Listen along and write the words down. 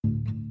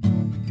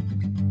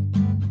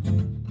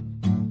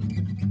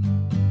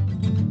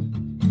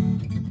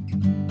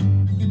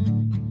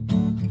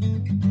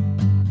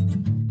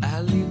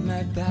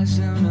Cars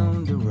down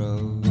on the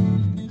road,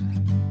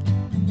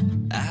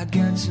 I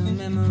got some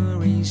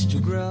memories to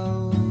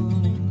grow.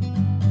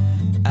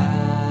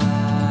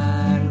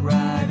 I'll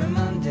ride on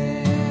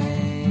Monday,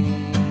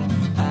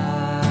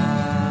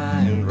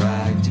 I'll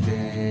ride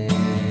today.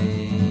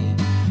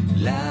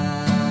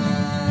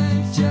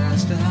 Life's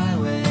just a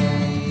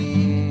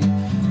highway,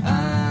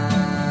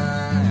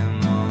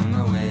 I'm on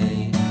my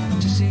way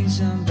to see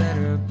some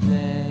better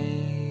place.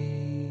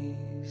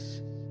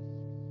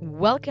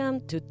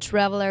 Welcome to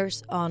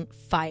Travelers on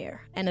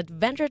Fire, an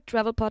adventure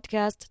travel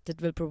podcast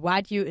that will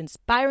provide you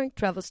inspiring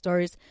travel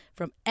stories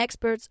from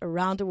experts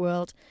around the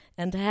world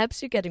and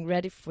helps you getting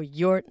ready for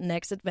your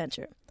next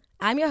adventure.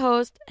 I'm your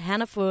host,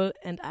 Hannah Full,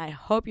 and I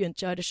hope you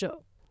enjoy the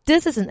show.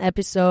 This is an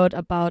episode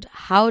about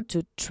how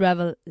to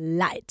travel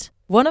light.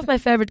 One of my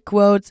favorite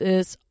quotes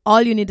is,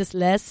 "All you need is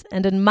less,"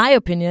 and in my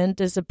opinion,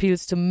 this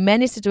appeals to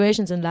many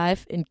situations in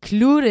life,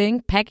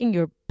 including packing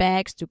your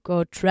bags to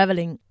go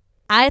traveling.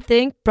 I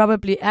think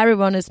probably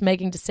everyone is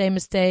making the same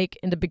mistake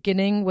in the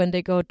beginning when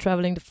they go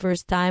traveling the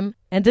first time,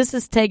 and this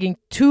is taking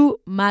too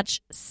much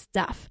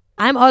stuff.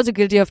 I'm also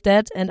guilty of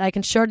that, and I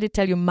can shortly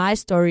tell you my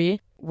story.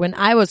 When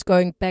I was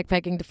going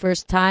backpacking the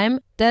first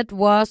time, that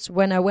was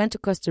when I went to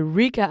Costa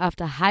Rica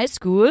after high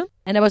school,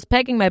 and I was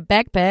packing my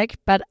backpack,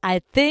 but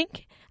I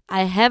think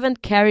I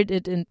haven't carried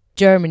it in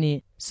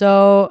Germany.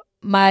 So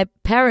my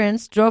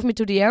parents drove me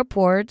to the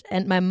airport,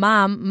 and my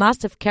mom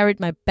must have carried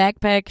my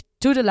backpack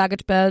to the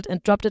luggage belt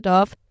and dropped it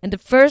off. And the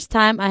first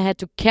time I had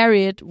to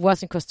carry it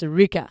was in Costa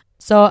Rica.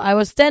 So I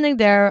was standing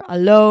there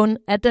alone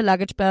at the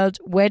luggage belt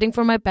waiting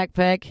for my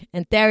backpack,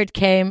 and there it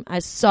came. I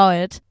saw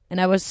it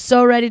and I was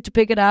so ready to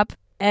pick it up,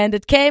 and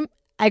it came.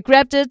 I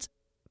grabbed it,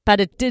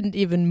 but it didn't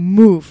even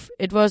move.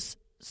 It was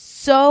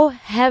so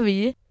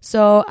heavy,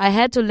 so I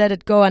had to let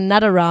it go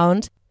another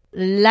round.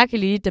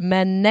 Luckily, the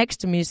man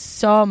next to me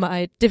saw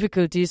my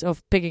difficulties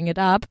of picking it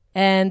up,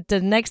 and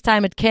the next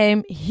time it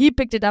came, he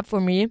picked it up for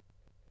me.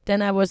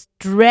 Then I was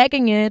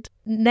dragging it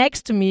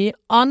next to me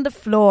on the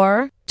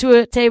floor to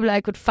a table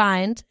I could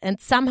find, and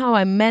somehow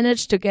I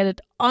managed to get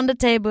it on the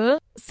table.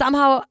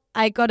 Somehow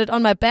I got it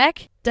on my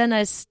back. Then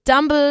I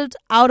stumbled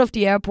out of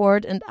the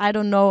airport, and I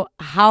don't know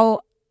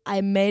how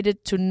I made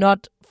it to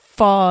not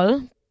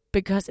fall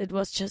because it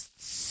was just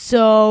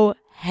so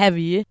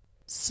heavy.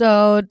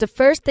 So the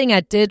first thing I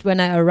did when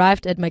I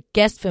arrived at my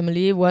guest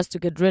family was to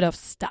get rid of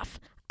stuff.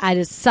 I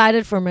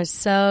decided for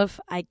myself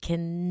I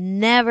can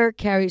never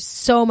carry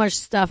so much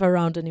stuff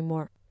around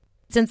anymore.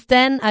 Since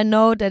then, I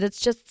know that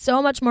it's just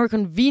so much more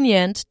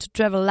convenient to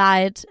travel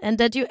light, and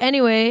that you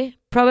anyway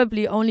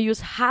probably only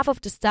use half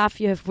of the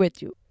stuff you have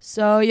with you.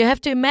 So you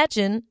have to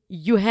imagine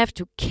you have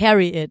to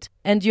carry it,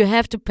 and you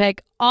have to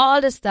pack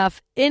all the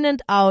stuff in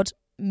and out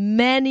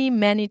many,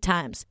 many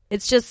times.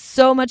 It's just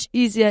so much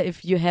easier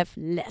if you have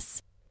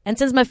less. And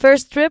since my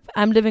first trip,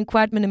 I'm living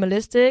quite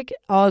minimalistic,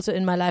 also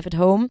in my life at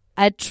home.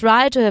 I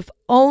try to have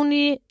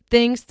only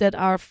things that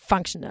are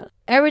functional.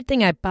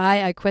 Everything I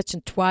buy, I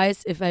question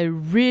twice if I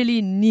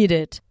really need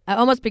it. I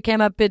almost became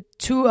a bit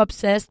too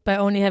obsessed by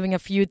only having a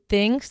few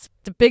things.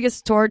 The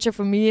biggest torture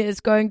for me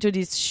is going to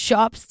these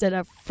shops that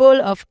are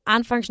full of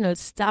unfunctional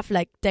stuff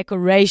like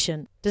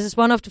decoration. This is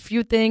one of the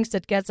few things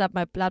that gets up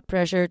my blood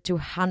pressure to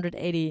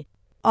 180.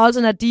 Also,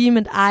 Nadim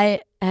and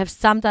I have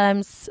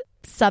sometimes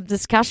some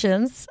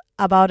discussions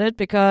about it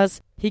because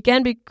he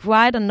can be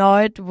quite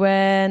annoyed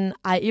when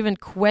I even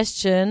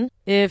question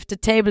if the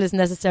table is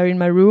necessary in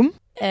my room.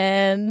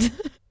 And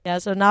yeah,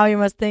 so now you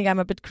must think I'm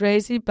a bit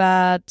crazy,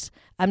 but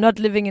I'm not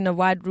living in a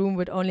white room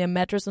with only a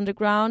mattress on the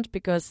ground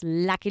because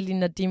luckily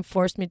Nadim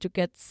forced me to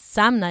get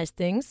some nice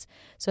things.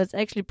 So it's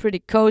actually pretty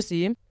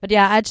cozy. But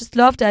yeah, I just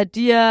love the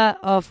idea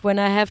of when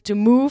I have to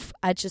move,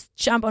 I just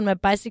jump on my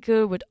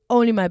bicycle with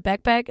only my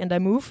backpack and I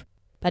move.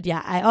 But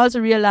yeah, I also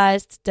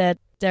realized that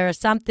there are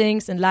some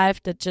things in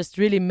life that just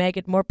really make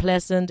it more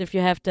pleasant if you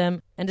have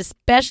them, and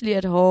especially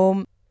at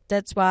home.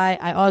 That's why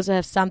I also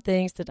have some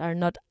things that are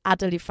not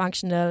utterly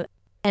functional,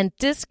 and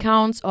this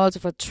counts also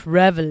for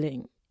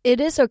traveling. It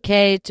is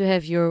okay to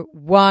have your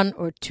one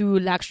or two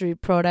luxury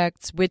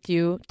products with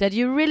you that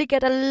you really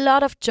get a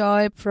lot of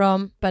joy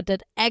from, but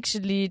that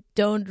actually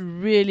don't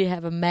really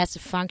have a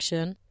massive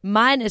function.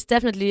 Mine is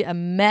definitely a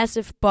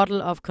massive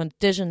bottle of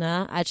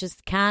conditioner. I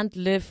just can't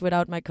live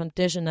without my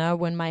conditioner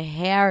when my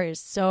hair is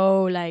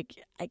so I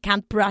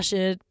can't brush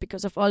it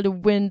because of all the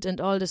wind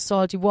and all the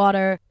salty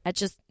water. I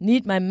just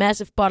need my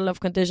massive bottle of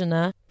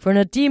conditioner. For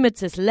Nadim,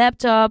 it's his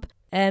laptop.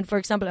 And for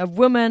example, a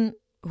woman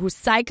who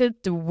cycled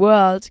the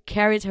world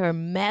carried her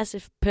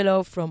massive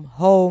pillow from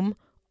home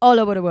all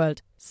over the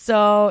world.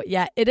 So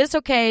yeah, it is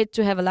okay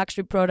to have a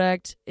luxury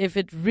product if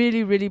it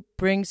really, really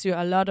brings you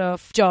a lot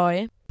of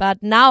joy.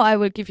 But now I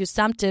will give you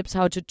some tips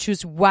how to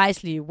choose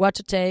wisely what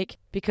to take,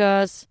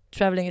 because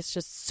traveling is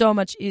just so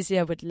much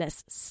easier with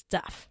less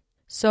stuff.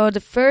 So the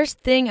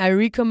first thing I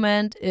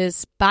recommend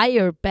is buy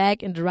your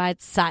bag in the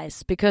right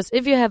size, because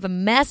if you have a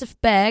massive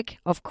bag,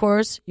 of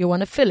course, you want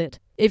to fill it.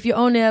 If you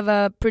only have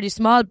a pretty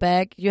small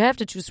bag, you have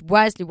to choose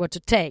wisely what to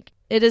take.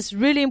 It is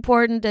really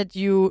important that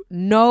you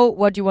know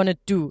what you want to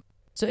do.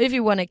 So if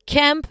you want to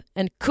camp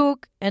and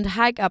cook and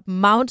hike up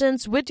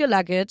mountains with your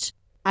luggage,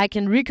 I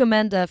can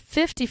recommend a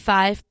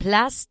 55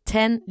 plus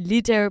 10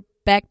 liter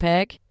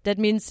backpack. That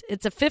means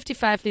it's a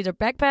 55 liter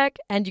backpack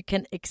and you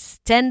can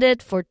extend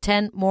it for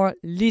 10 more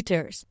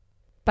liters.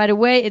 By the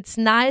way, it's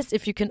nice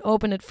if you can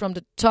open it from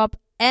the top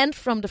and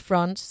from the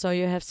front, so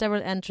you have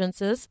several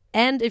entrances,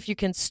 and if you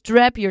can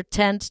strap your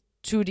tent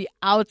to the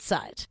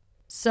outside.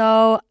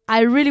 So I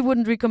really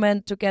wouldn't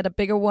recommend to get a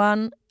bigger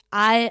one.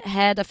 I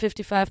had a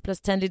 55 plus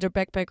 10 liter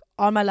backpack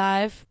all my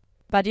life.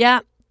 But yeah,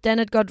 then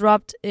it got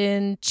dropped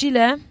in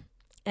Chile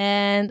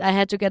and I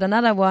had to get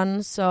another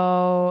one.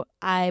 So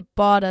I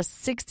bought a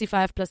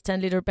 65 plus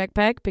 10 liter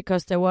backpack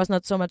because there was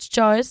not so much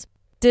choice.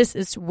 This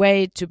is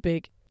way too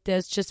big.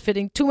 There's just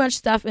fitting too much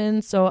stuff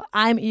in. So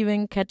I'm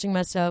even catching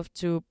myself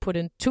to put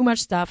in too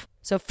much stuff.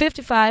 So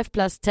 55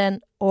 plus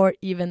 10 or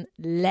even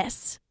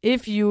less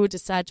if you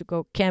decide to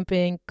go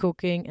camping,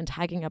 cooking and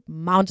hiking up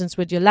mountains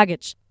with your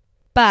luggage.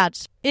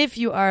 But if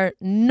you are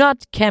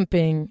not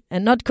camping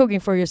and not cooking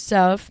for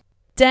yourself,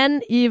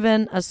 then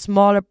even a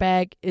smaller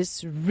bag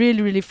is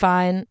really, really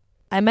fine.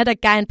 I met a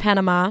guy in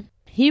Panama.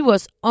 He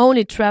was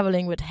only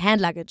traveling with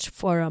hand luggage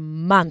for a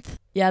month.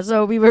 Yeah,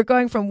 so we were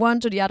going from one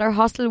to the other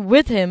hostel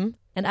with him.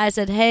 And I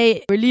said,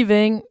 hey, we're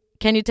leaving.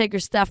 Can you take your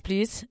stuff,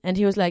 please? And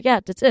he was like, yeah,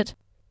 that's it.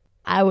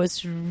 I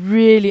was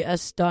really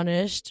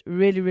astonished,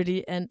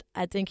 really. And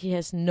I think he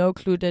has no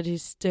clue that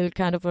he's still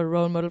kind of a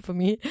role model for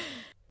me.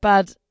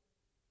 But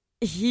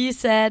he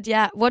said,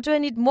 yeah, what do I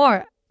need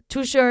more?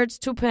 2 shirts,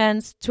 2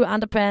 pants, 2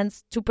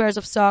 underpants, 2 pairs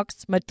of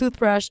socks, my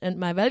toothbrush and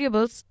my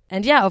valuables.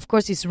 And yeah, of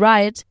course he's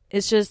right.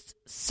 It's just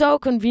so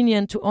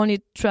convenient to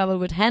only travel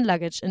with hand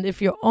luggage. And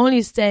if you're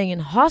only staying in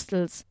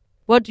hostels,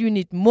 what do you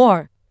need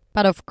more?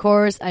 But of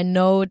course, I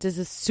know this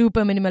is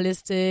super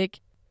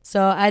minimalistic.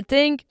 So I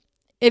think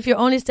if you're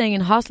only staying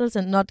in hostels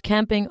and not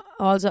camping,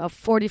 also a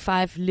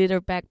 45 liter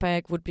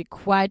backpack would be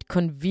quite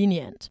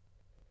convenient.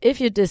 If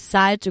you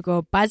decide to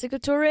go bicycle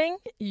touring,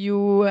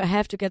 you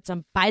have to get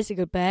some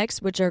bicycle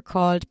bags, which are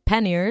called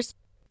panniers.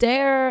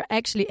 They're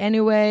actually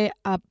anyway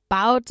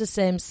about the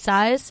same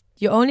size.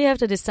 You only have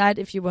to decide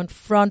if you want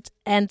front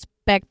and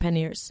back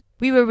panniers.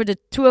 We were with the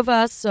 2 of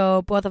us,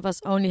 so both of us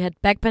only had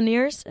back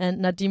panniers,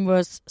 and Nadim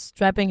was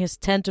strapping his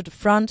tent to the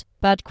front.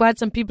 But quite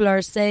some people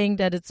are saying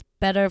that it's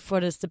better for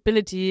the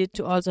stability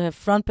to also have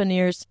front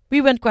panniers.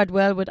 We went quite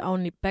well with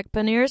only back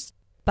panniers.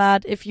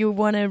 But if you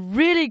want to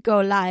really go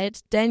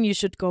light, then you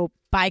should go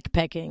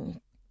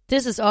bikepacking.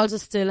 This is also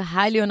still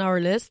highly on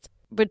our list.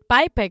 With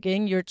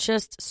bikepacking, you're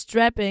just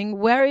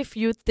strapping very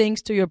few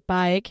things to your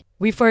bike.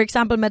 We, for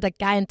example, met a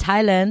guy in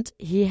Thailand.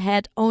 He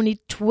had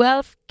only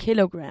 12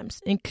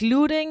 kilograms,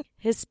 including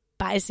his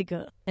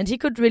bicycle. And he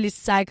could really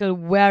cycle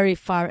very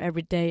far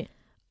every day.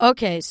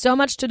 Okay, so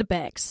much to the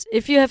bags.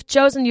 If you have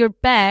chosen your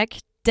bag,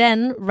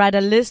 then write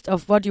a list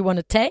of what you want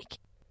to take.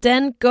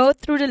 Then go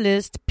through the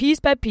list piece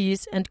by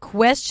piece and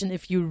question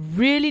if you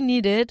really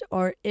need it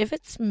or if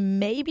it's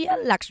maybe a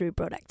luxury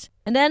product.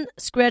 And then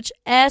scratch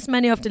as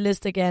many of the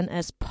list again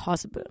as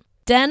possible.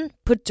 Then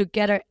put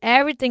together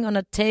everything on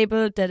a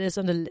table that is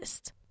on the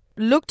list.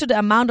 Look to the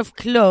amount of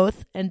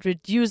clothes and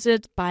reduce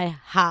it by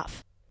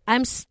half.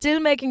 I'm still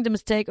making the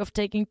mistake of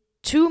taking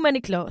too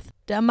many clothes.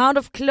 The amount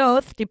of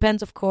clothes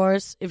depends, of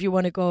course, if you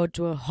want to go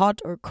to a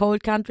hot or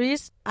cold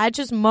countries. I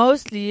choose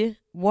mostly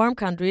warm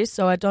countries,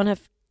 so I don't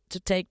have to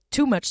take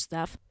too much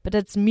stuff, but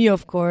that's me,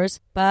 of course.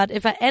 But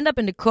if I end up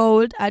in the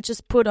cold, I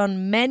just put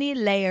on many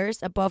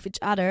layers above each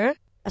other.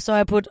 So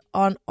I put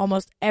on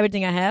almost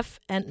everything I have,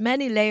 and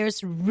many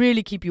layers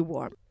really keep you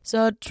warm.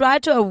 So try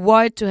to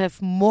avoid to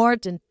have more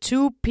than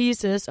 2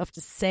 pieces of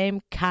the same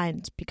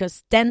kind,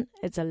 because then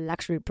it's a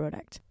luxury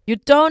product. You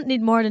don't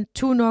need more than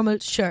 2 normal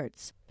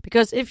shirts,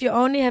 because if you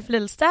only have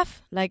little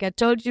stuff, like I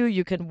told you,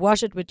 you can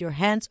wash it with your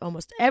hands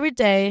almost every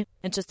day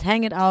and just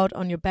hang it out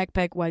on your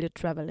backpack while you're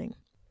traveling.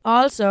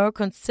 Also,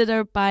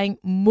 consider buying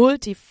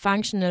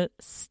multifunctional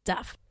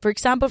stuff. For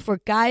example,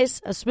 for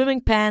guys, a swimming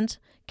pant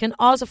can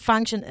also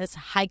function as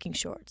hiking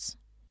shorts.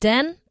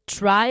 Then,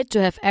 try to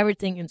have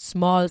everything in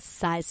small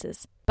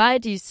sizes. Buy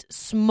these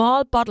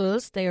small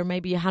bottles, they are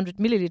maybe 100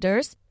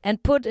 milliliters,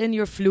 and put in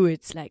your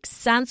fluids like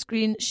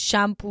sunscreen,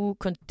 shampoo,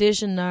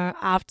 conditioner,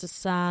 after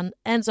sun,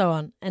 and so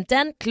on. And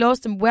then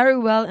close them very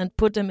well and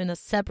put them in a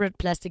separate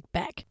plastic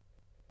bag.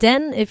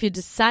 Then, if you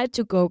decide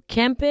to go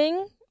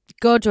camping,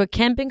 go to a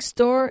camping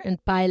store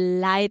and buy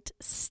light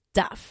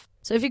stuff.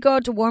 So if you go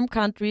to warm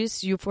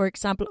countries, you, for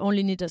example,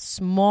 only need a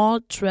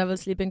small travel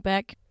sleeping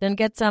bag. Then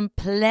get some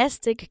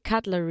plastic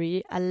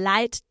cutlery, a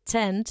light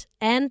tent,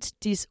 and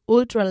these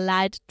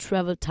ultra-light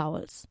travel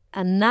towels.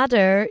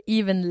 Another,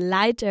 even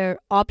lighter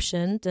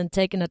option than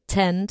taking a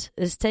tent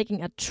is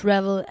taking a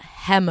travel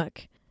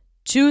hammock.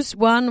 Choose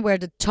one where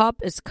the top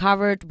is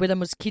covered with a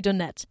mosquito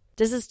net.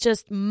 This is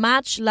just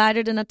much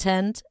lighter than a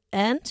tent,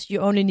 and you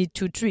only need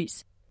 2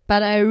 trees.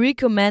 But I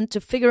recommend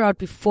to figure out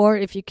before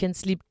if you can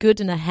sleep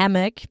good in a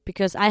hammock,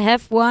 because I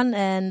have one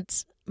and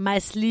my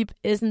sleep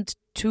isn't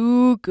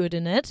too good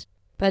in it.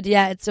 But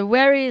yeah, it's a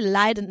very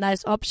light and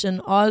nice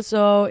option.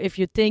 Also, if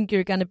you think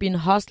you're going to be in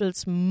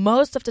hostels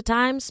most of the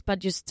times,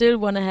 but you still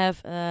want to have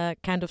a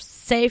kind of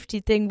safety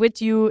thing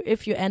with you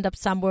if you end up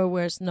somewhere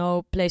where there's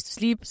no place to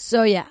sleep.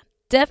 So yeah,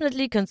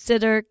 definitely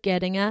consider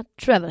getting a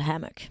travel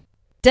hammock.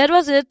 That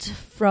was it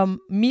from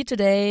me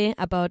today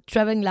about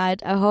traveling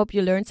light. I hope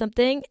you learned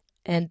something,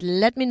 and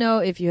let me know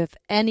if you have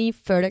any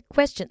further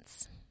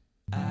questions.